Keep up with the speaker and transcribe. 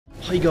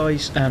Hi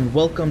guys, and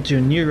welcome to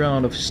a new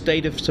round of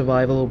State of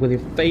Survival with your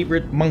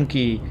favorite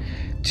monkey.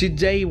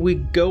 Today we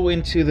go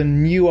into the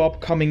new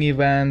upcoming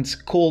event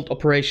called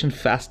Operation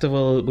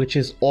Festival, which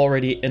is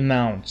already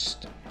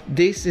announced.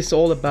 This is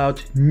all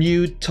about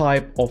new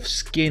type of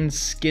skin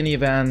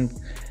event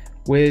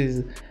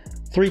with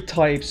 3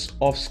 types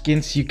of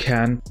skins you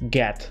can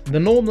get. The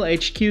normal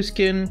HQ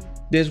skin,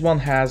 this one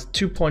has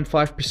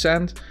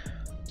 2.5%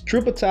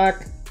 troop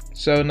attack,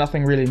 so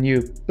nothing really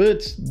new,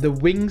 but the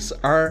wings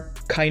are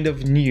kind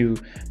of new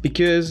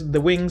because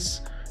the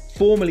wings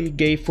formerly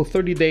gave for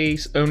 30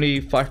 days only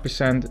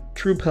 5%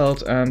 troop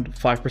health and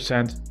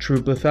 5%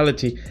 troop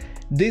lethality.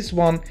 This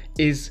one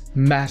is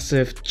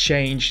massive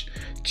change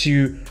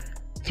to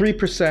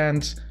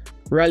 3%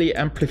 rally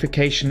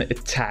amplification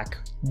attack.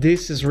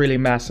 This is really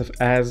massive,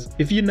 as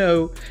if you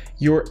know,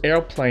 your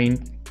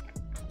airplane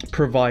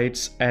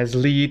provides as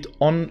lead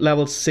on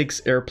level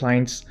 6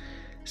 airplanes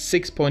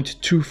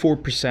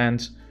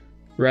 6.24%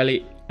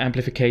 rally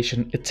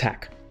amplification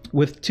attack.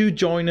 With 2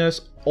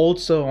 joiners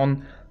also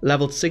on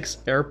level 6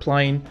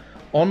 airplane,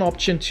 on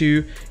option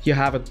 2 you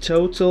have a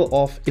total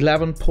of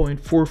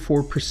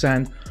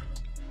 11.44%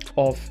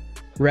 of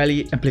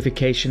rally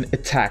amplification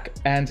attack,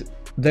 and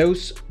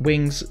those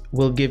wings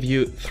will give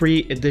you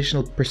 3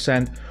 additional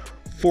percent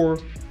for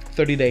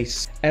 30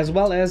 days, as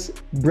well as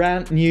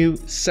brand new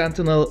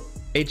Sentinel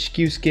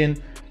HQ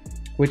skin,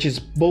 which is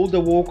Boulder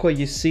Walker.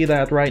 You see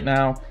that right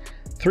now,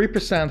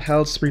 3%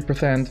 health,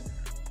 3%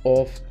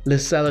 of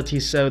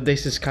lethality. So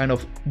this is kind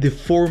of the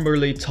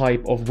formerly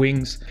type of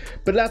wings.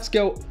 But let's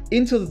go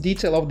into the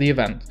detail of the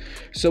event.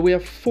 So we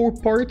have 4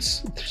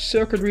 parts: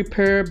 circuit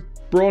repair,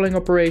 brawling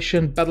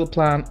operation, battle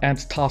plan, and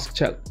task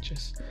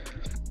challenges.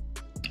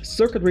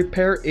 Circuit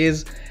repair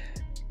is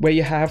where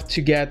you have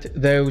to get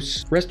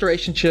those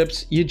restoration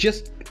chips. You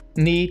just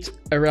need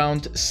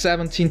around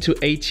 17 to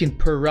 18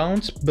 per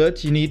round,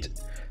 but you need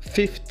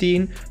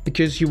 15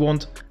 because you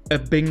want a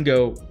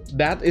bingo.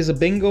 That is a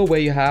bingo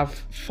where you have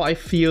 5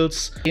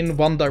 fields in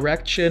one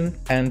direction,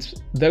 and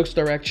those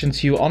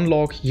directions you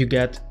unlock, you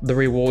get the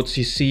rewards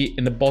you see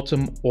in the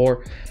bottom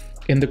or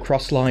in the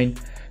cross line.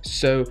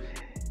 So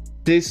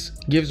this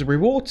gives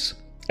rewards,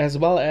 as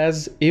well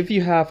as if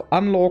you have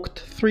unlocked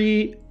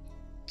 3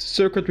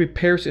 circuit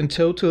repairs in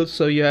total,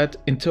 so you had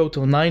in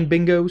total 9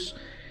 bingos,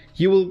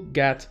 you will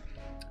get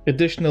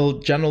additional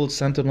general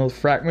sentinel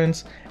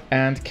fragments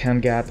and can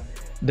get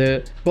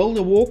the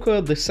Boulder Walker,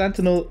 the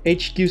Sentinel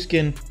HQ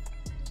skin,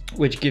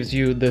 which gives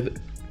you the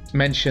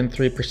mentioned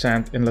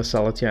 3% in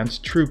lethality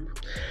and troop.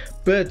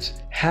 But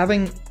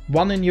having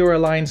one in your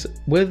alliance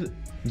with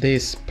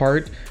this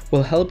part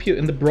will help you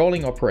in the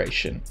brawling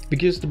operation,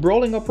 because the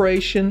brawling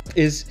operation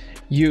is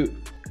you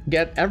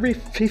get every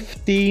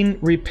 15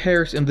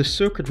 repairs in the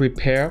circuit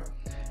repair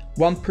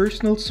 1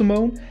 personal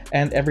summon,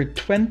 and every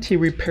 20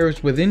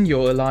 repairs within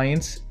your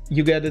alliance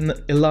you get an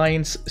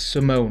alliance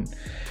summon.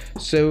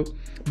 So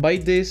by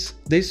this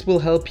will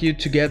help you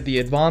to get the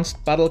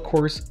advanced battle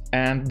course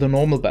and the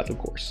normal battle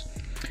course.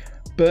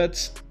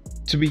 But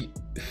to be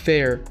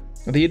fair,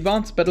 the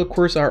advanced battle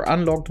course are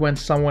unlocked when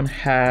someone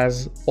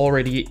has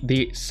already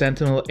the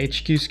Sentinel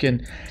HQ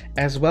skin,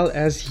 as well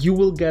as you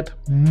will get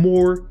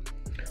more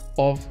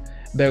of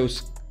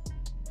those.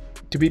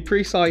 To be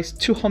precise,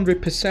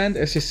 200%,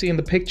 as you see in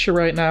the picture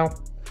right now.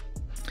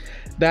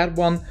 That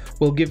one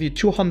will give you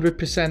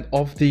 200%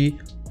 of the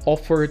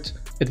offered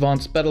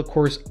advanced battle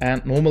course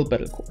and normal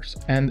battle course,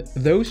 and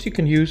those you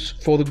can use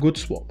for the good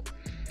swap.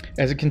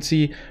 As you can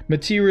see,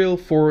 material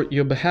for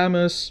your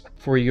behemoths,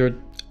 for your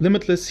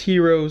limitless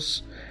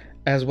heroes,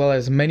 as well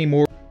as many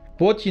more.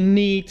 What you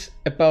need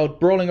about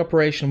brawling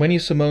operation when you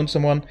summon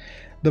someone,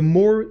 the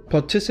more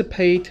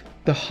participate,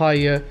 the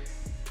higher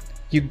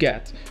you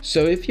get.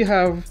 So if you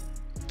have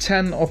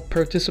 10 of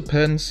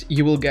participants,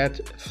 you will get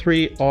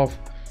 3 of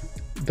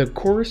the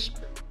course,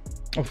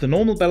 of the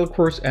normal battle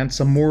course, and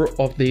some more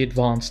of the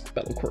advanced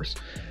battle course,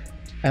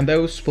 and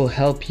those will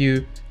help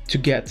you to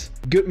get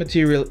good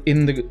material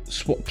in the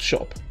swap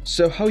shop.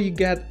 So how you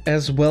get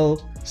as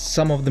well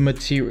some of the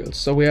materials.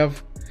 So we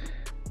have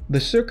the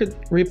circuit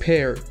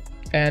repair,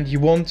 and you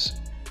want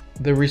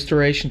the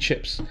restoration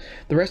chips.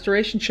 The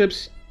restoration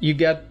chips you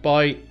get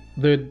by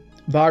the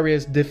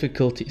various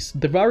difficulties.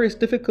 The various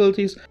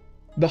difficulties,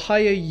 the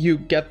higher you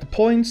get the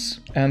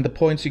points, and the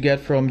points you get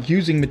from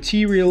using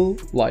material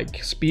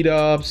like speed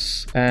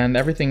ups and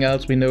everything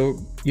else. We know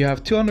you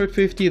have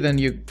 250, then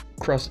you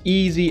cross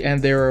easy,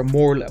 and there are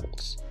more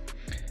levels,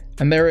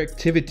 and there are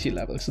activity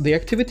levels. The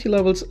activity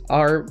levels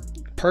are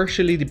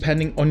partially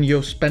depending on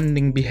your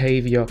spending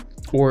behavior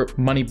or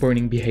money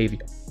burning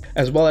behavior,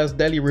 as well as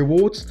daily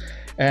rewards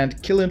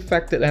and kill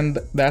infected and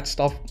that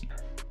stuff.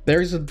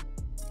 There's a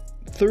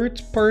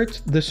 3rd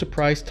part, the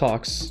surprise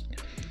tasks.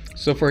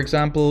 So for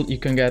example, you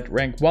can get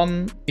rank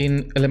 1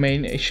 in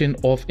elimination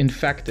of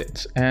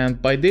infected, and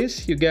by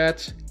this you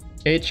get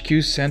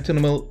HQ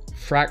Sentinel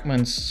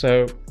fragments,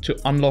 so to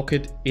unlock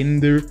it in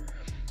the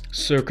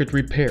circuit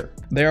repair.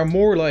 They are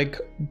more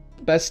like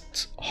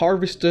best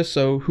harvester,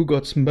 so who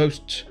got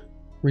most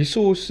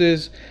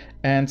resources,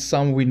 and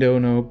some we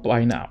don't know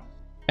by now.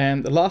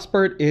 And the last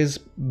part is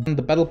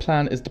the battle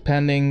plan is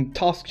depending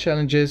task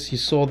challenges. You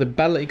saw the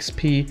battle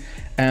XP,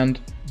 and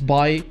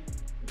by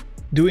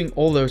doing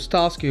all those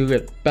tasks you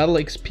get battle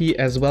XP,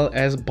 as well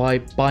as by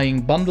buying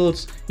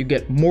bundles you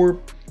get more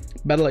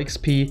battle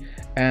XP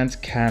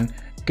and can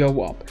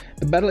go up.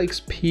 The battle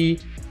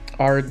XP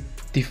are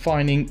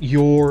defining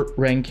your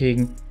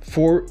ranking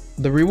for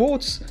the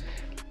rewards,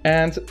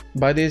 and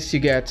by this you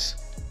get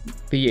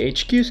the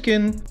HQ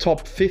skin,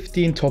 top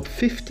 15, top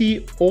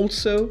 50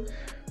 also,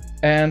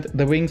 and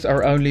the wings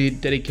are only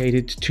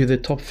dedicated to the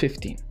top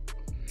 15.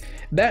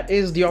 That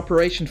is the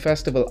Operation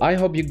Festival. I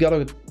hope you got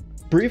a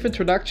brief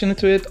introduction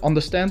into it,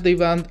 understand the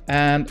event,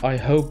 and I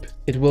hope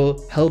it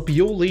will help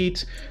your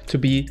lead to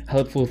be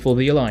helpful for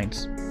the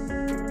Alliance.